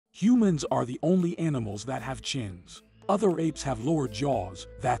Humans are the only animals that have chins. Other apes have lower jaws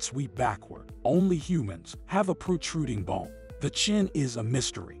that sweep backward. Only humans have a protruding bone. The chin is a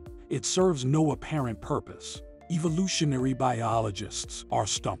mystery. It serves no apparent purpose. Evolutionary biologists are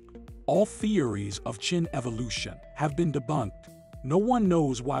stumped. All theories of chin evolution have been debunked. No one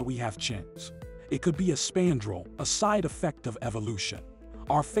knows why we have chins. It could be a spandrel, a side effect of evolution.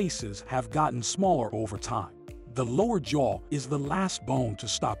 Our faces have gotten smaller over time. The lower jaw is the last bone to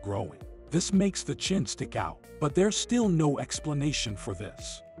stop growing. This makes the chin stick out, but there's still no explanation for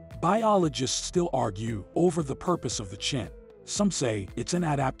this. Biologists still argue over the purpose of the chin. Some say it's an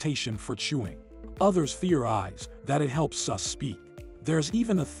adaptation for chewing. Others theorize that it helps us speak. There's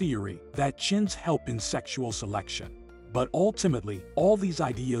even a theory that chins help in sexual selection. But ultimately, all these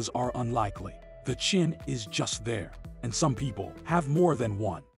ideas are unlikely. The chin is just there, and some people have more than one.